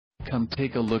come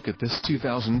take a look at this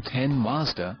 2010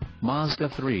 Mazda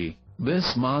Mazda3.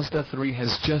 This Mazda 3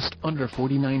 has just under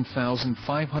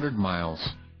 49,500 miles.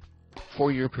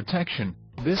 For your protection,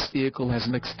 this vehicle has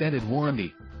an extended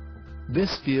warranty.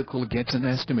 This vehicle gets an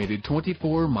estimated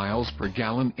 24 miles per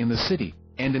gallon in the city,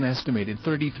 and an estimated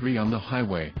 33 on the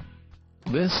highway.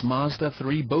 This Mazda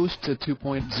 3 boasts a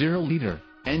 2.0-liter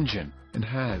engine, and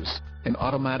has an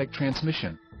automatic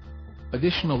transmission.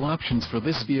 Additional options for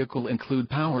this vehicle include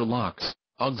power locks,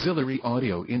 auxiliary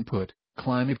audio input,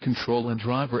 climate control and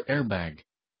driver airbag.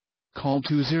 Call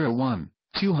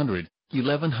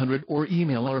 201-200-1100 or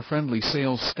email our friendly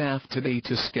sales staff today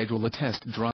to schedule a test drive.